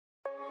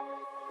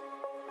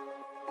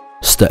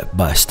Step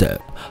by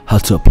step, how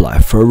to apply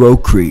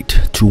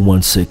Ferrocrete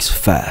 216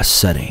 fast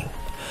setting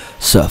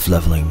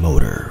self-leveling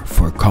motor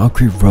for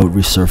concrete road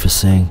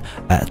resurfacing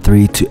at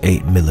 3 to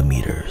 8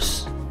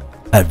 millimeters.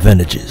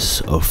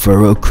 Advantages of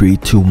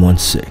Ferrocrete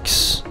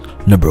 216.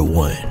 Number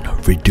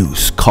 1.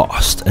 Reduce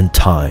cost and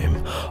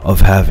time of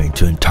having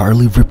to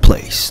entirely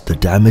replace the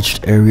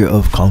damaged area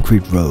of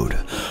concrete road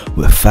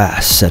with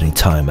fast setting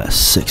time at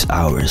 6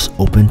 hours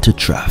open to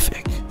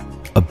traffic.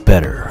 A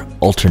better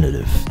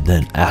alternative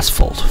than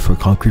asphalt for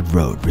concrete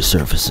road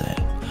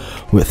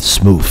resurfacing with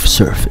smooth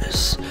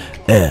surface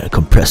and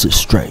compressive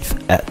strength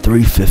at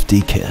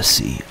 350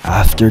 kSc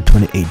after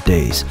 28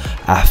 days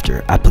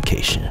after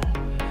application.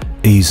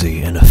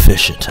 Easy and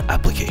efficient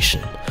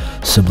application.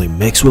 Simply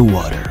mix with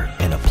water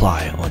and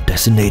apply on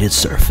designated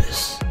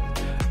surface.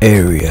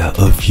 Area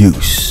of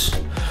use.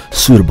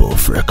 Suitable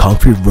for a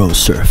concrete road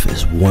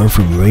surface worn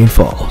from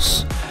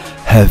rainfalls,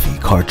 heavy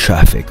car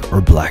traffic,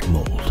 or black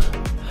mold.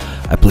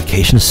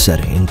 Application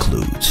setting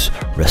includes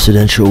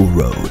residential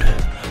road,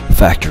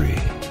 factory,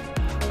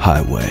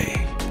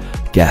 highway,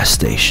 gas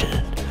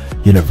station,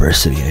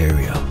 university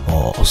area,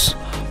 malls,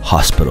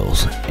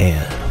 hospitals,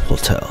 and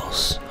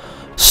hotels.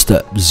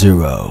 Step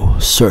 0.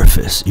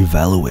 Surface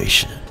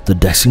evaluation. The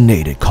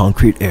designated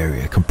concrete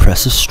area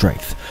compressive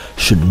strength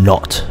should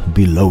not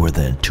be lower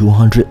than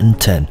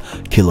 210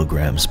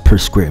 kilograms per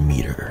square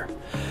meter.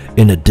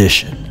 In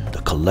addition,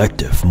 the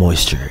collective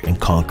moisture in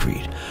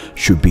concrete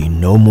should be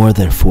no more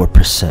than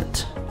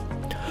 4%.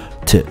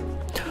 Tip: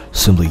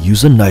 simply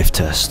use a knife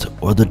test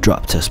or the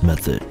drop test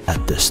method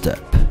at this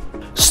step.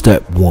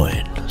 Step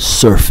 1.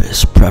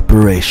 Surface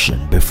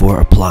preparation before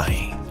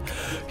applying.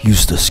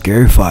 Use the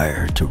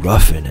scarifier to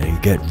roughen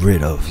and get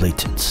rid of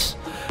latents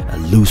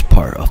and loose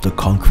part of the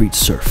concrete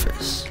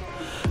surface.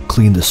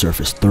 Clean the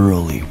surface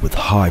thoroughly with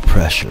high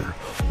pressure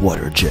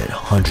water jet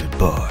 100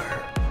 bar.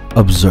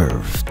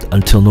 Observe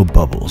until no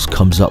bubbles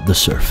comes up the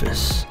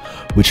surface,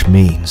 which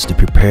means the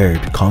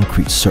prepared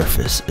concrete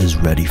surface is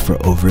ready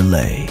for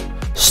overlay.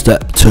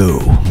 Step 2.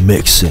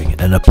 Mixing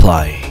and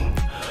applying.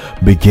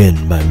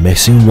 Begin by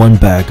mixing 1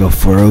 bag of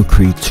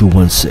Ferrocrete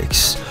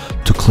 216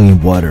 to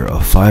clean water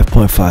of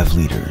 5.5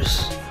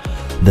 liters.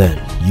 Then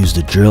use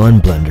the drill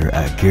and blender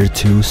at gear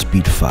 2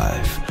 speed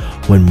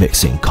 5 when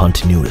mixing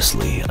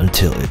continuously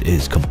until it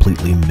is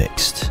completely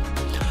mixed.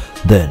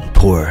 Then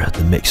pour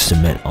the mixed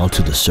cement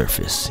onto the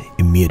surface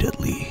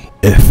immediately.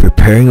 If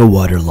preparing a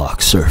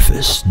waterlogged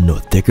surface no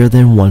thicker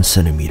than 1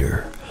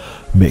 centimeter,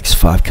 mix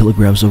 5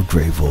 kilograms of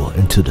gravel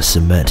into the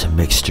cement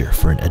mixture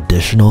for an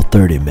additional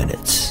 30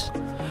 minutes.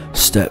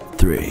 Step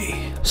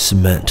 3.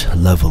 Cement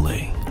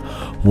leveling.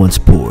 Once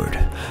poured,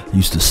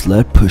 use the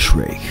sled push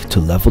rake to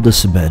level the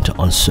cement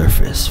on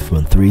surface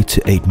from 3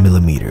 to 8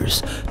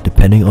 millimeters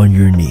depending on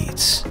your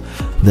needs.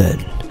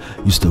 Then,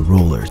 use the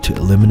roller to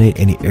eliminate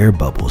any air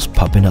bubbles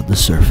popping up the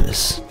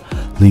surface,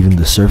 leaving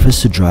the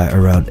surface to dry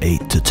around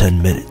 8 to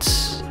 10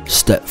 minutes.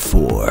 Step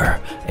 4.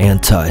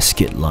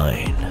 Anti-skid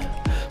line.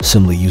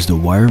 Simply use the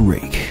wire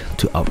rake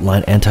to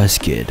outline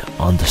anti-skid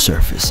on the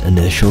surface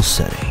initial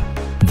setting.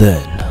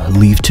 Then,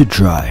 leave to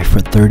dry for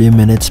 30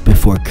 minutes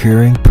before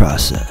curing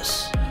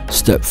process.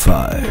 Step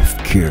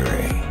 5.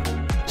 Curing.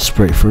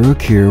 Spray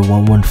Ferrocure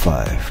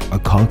 115, a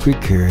concrete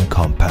curing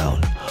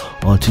compound,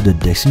 onto the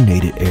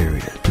designated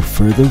area to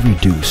further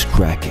reduce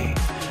cracking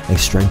and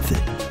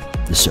strengthen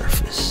the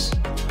surface,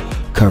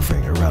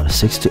 covering around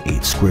 6 to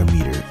 8 square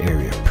meter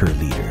area per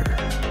liter.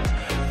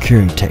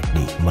 Curing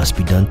technique must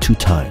be done 2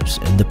 times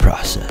in the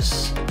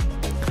process.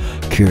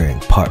 Curing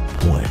Part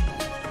 1.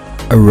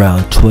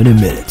 Around 20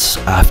 minutes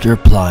after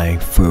applying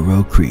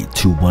Ferrocrete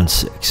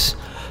 216,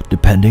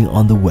 depending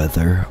on the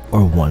weather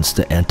or once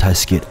the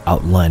anti-skid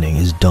outlining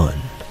is done.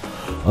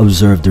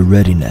 Observe the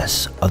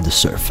readiness of the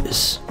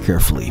surface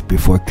carefully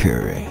before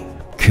curing.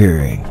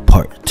 Curing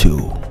Part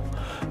 2.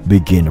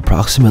 Begin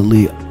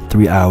approximately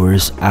 3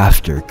 hours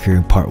after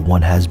curing Part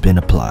 1 has been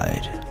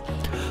applied.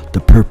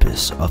 The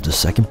purpose of the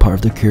second part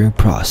of the curing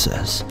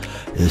process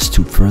is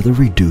to further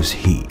reduce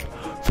heat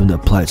from the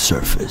applied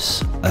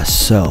surface. A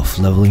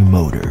self-leveling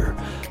motor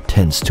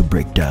tends to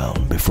break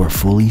down before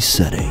fully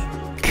setting.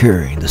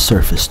 Curing the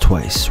surface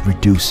twice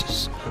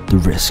reduces the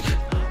risk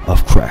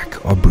of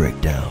crack or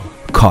breakdown.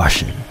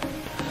 Caution: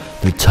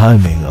 the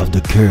timing of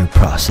the curing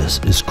process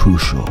is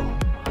crucial.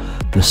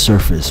 The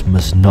surface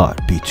must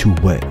not be too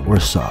wet or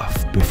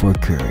soft before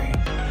curing.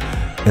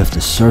 If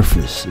the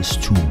surface is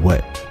too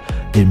wet,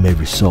 it may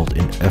result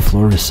in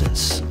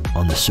efflorescence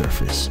on the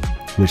surface,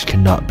 which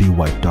cannot be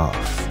wiped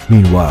off.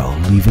 Meanwhile,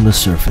 leaving the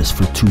surface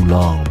for too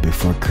long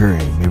before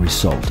curing may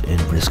result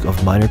in risk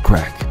of minor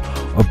crack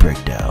or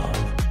breakdown.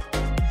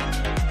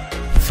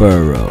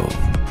 Ferro,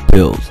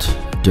 built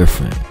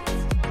different.